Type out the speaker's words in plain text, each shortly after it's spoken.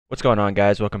What's going on,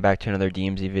 guys? Welcome back to another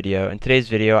DMZ video. In today's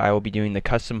video I will be doing the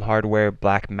custom hardware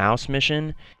black mouse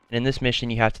mission, and in this mission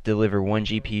you have to deliver one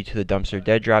GPU to the dumpster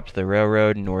dead drop to the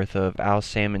railroad north of Al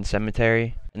Salmon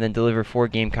Cemetery, and then deliver 4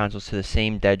 game consoles to the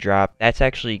same dead drop. That's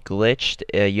actually glitched.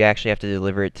 You actually have to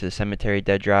deliver it to the cemetery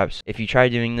dead drops. If you try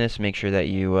doing this, make sure that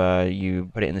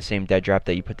you put it in the same dead drop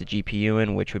that you put the GPU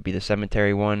in, which would be the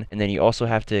cemetery one, and then you also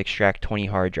have to extract 20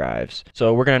 hard drives.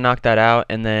 So we're gonna knock that out,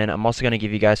 and then I'm also gonna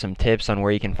give you guys some tips on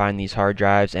where you can find these hard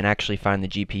drives and actually find the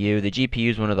GPU. The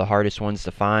GPU is one of the hardest ones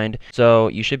to find, so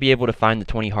you should be able to find the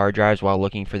 20 hard drives while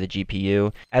looking for the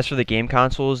GPU. As for the game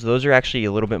consoles, those are actually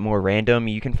a little bit more random.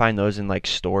 You can find those in like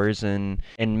stores and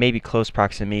maybe close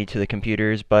proximity to the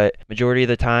computers, but majority of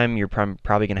the time you're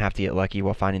probably gonna have to get lucky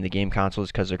while finding the game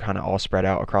consoles because they're kind of all spread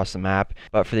out across the map.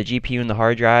 But for the GPU and the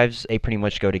hard drives, they pretty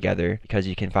much go together because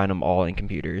you can find them all in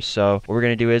computers. So what we're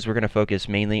gonna do is we're gonna focus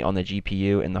mainly on the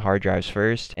GPU and the hard drives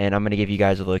first, and I'm gonna give you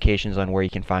guys the locations on where you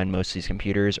can find most of these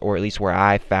computers, or at least where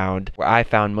I found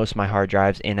most of my hard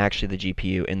drives and actually the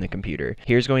GPU in the computer.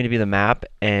 Here's going to be the map,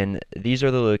 and these are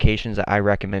the locations that I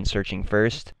recommend searching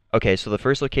first. Okay, so the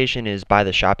first location is by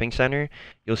the shopping center.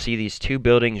 You'll see these 2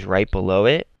 buildings right below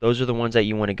it. Those are the ones that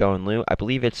you want to go and loot. I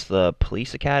believe it's the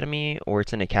police academy, or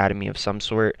it's an academy of some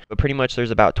sort. But pretty much there's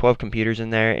about 12 computers in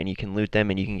there, and you can loot them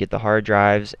and you can get the hard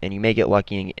drives, and you may get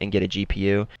lucky and get a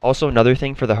GPU. Also, another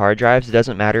thing for the hard drives, it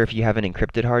doesn't matter if you have an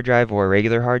encrypted hard drive or a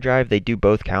regular hard drive, they do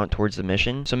both count towards the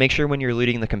mission. So make sure when you're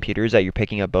looting the computers that you're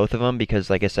picking up both of them, because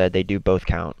like I said, they do both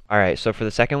count. Alright, so for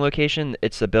the second location,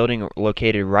 it's the building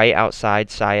located right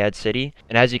outside Syed City.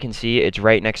 And as you can see, it's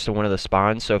right next to one of the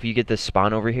spawns. So if you get this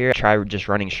spawn over here, try just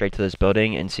running straight to this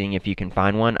building and seeing if you can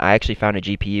find one. I actually found a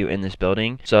GPU in this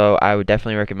building, so I would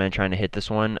definitely recommend trying to hit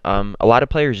this one. A lot of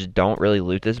players don't really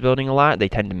loot this building a lot. They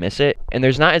tend to miss it. And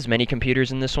there's not as many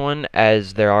computers in this one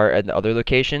as there are at the other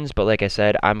locations, but like I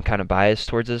said, I'm kind of biased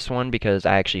towards this one because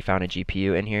I actually found a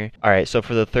GPU in here. Alright, so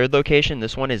for the third location,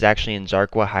 this one is actually in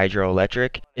Zarqwa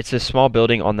Hydroelectric. It's a small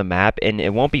building on the map, and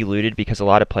it won't be looted because a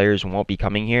lot of players won't be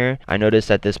coming here. I noticed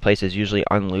that this place is usually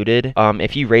unlooted.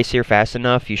 If you race here fast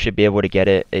enough, you should be able to get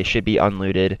it. It should be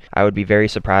unlooted. I would be very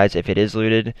surprised if it is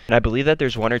looted. And I believe that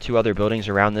there's 1 or 2 other buildings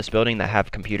around this building that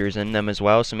have computers in them as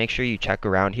well, so make sure you check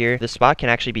around here. This spot can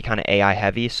actually be kind of AI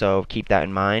heavy, so keep that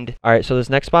in mind. Alright, so this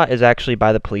next spot is actually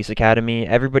by the police academy.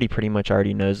 Everybody pretty much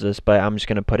already knows this, but I'm just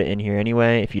going to put it in here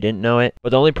anyway if you didn't know it. But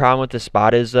the only problem with this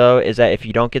spot is though, is that if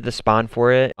you don't get the spawn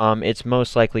for it, it's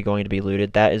most likely going to be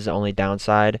looted. That is the only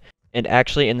downside. And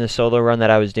actually, in the solo run that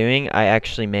I was doing, I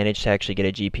actually managed to get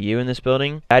a GPU in this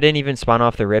building. I didn't even spawn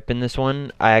off the rip in this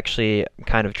one. I actually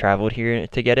kind of traveled here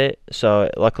to get it. So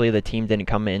luckily the team didn't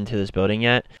come into this building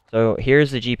yet. So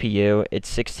here's the GPU. It's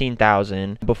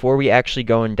 16,000. Before we actually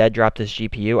go and dead drop this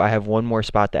GPU, I have one more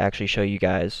spot to actually show you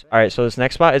guys. Alright, so this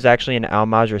next spot is actually in Al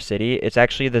Mazrah City. It's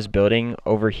actually this building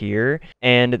over here.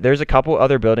 And there's a couple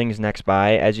other buildings next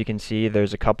by. As you can see,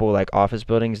 there's a couple like office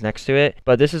buildings next to it.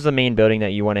 But this is the main building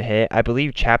that you want to hit. I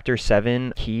believe Chapter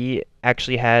 7 key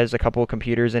actually has a couple of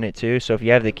computers in it too, so if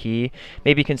you have the key,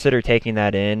 maybe consider taking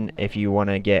that in if you want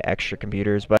to get extra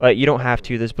computers, but you don't have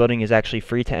to. This building is actually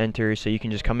free to enter, so you can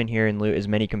just come in here and loot as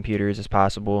many computers as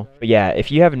possible. But yeah,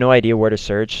 if you have no idea where to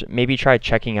search, maybe try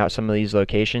checking out some of these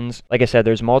locations. Like I said,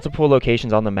 there's multiple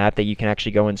locations on the map that you can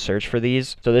actually go and search for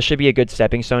these, so this should be a good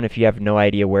stepping stone if you have no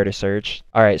idea where to search.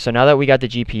 Alright, so now that we got the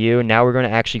GPU, now we're going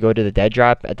to actually go to the dead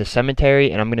drop at the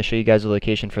cemetery, and I'm going to show you guys the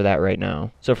location for that right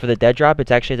now. So for the dead drop, it's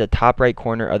actually at the top right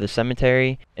corner of the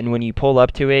cemetery, and when you pull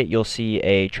up to it, you'll see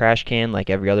a trash can like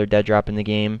every other dead drop in the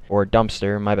game, or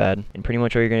dumpster, my bad. And pretty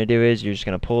much what you're going to do is you're just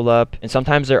going to pull up, and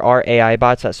sometimes there are AI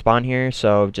bots that spawn here,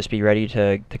 so just be ready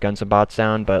to gun some bots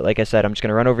down. But like I said, I'm just going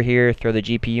to run over here, throw the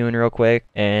GPU in real quick,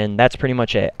 and that's pretty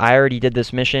much it. I already did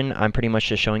this mission. I'm pretty much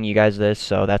just showing you guys this,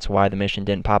 so that's why the mission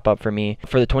didn't pop up for me.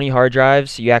 For the 20 hard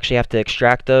drives, you actually have to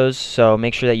extract those, so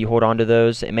make sure that you hold on to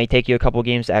those. It may take you a couple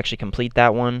games to actually complete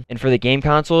that one. And for the game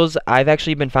consoles, I've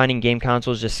actually been finding game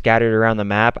consoles just scattered around the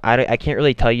map. I can't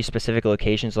really tell you specific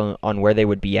locations on where they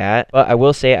would be at, but I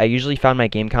will say I usually found my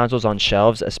game consoles on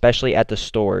shelves, especially at the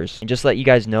stores. And just to let you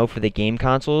guys know, for the game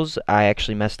consoles, I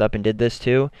actually messed up and did this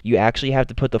too. You actually have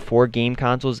to put the 4 game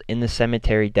consoles in the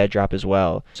cemetery dead drop as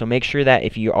well. So make sure that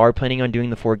if you are planning on doing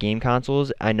the 4 game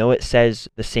consoles, I know it says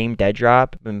the same dead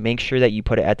drop, but make sure that you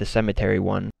put it at the cemetery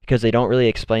one, because they don't really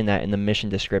explain that in the mission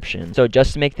description. So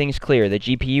just to make things clear, the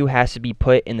GPU has to be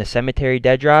put in the cemetery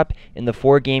dead drop, and the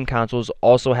 4 game consoles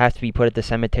also have to be put at the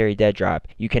cemetery dead drop.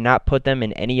 You cannot put them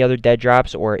in any other dead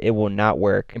drops or it will not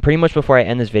work. And pretty much before I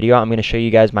end this video, I'm going to show you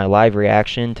guys my live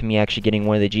reaction to me actually getting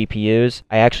one of the GPUs.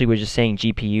 I actually was just saying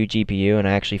GPU, and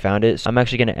I actually found it. So I'm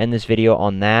actually going to end this video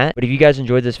on that. But if you guys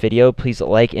enjoyed this video, please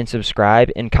like and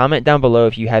subscribe, and comment down below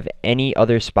if you have any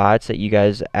other spots that you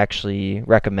guys actually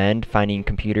recommend finding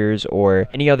computers, or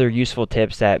any other useful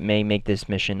tips that may make this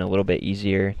mission a little bit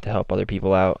easier to help other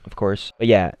people out, of course. But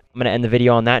yeah, I'm going to end the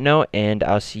video on that note, and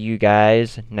I'll see you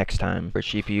guys next time.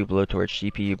 GPU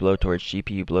blowtorch, GPU blowtorch,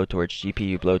 GPU blowtorch,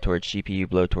 GPU blowtorch, GPU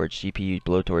blowtorch, GPU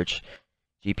blowtorch,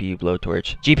 GPU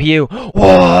blowtorch, GPU.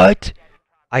 What?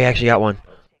 I actually got one.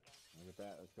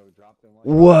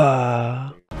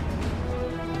 Whoa.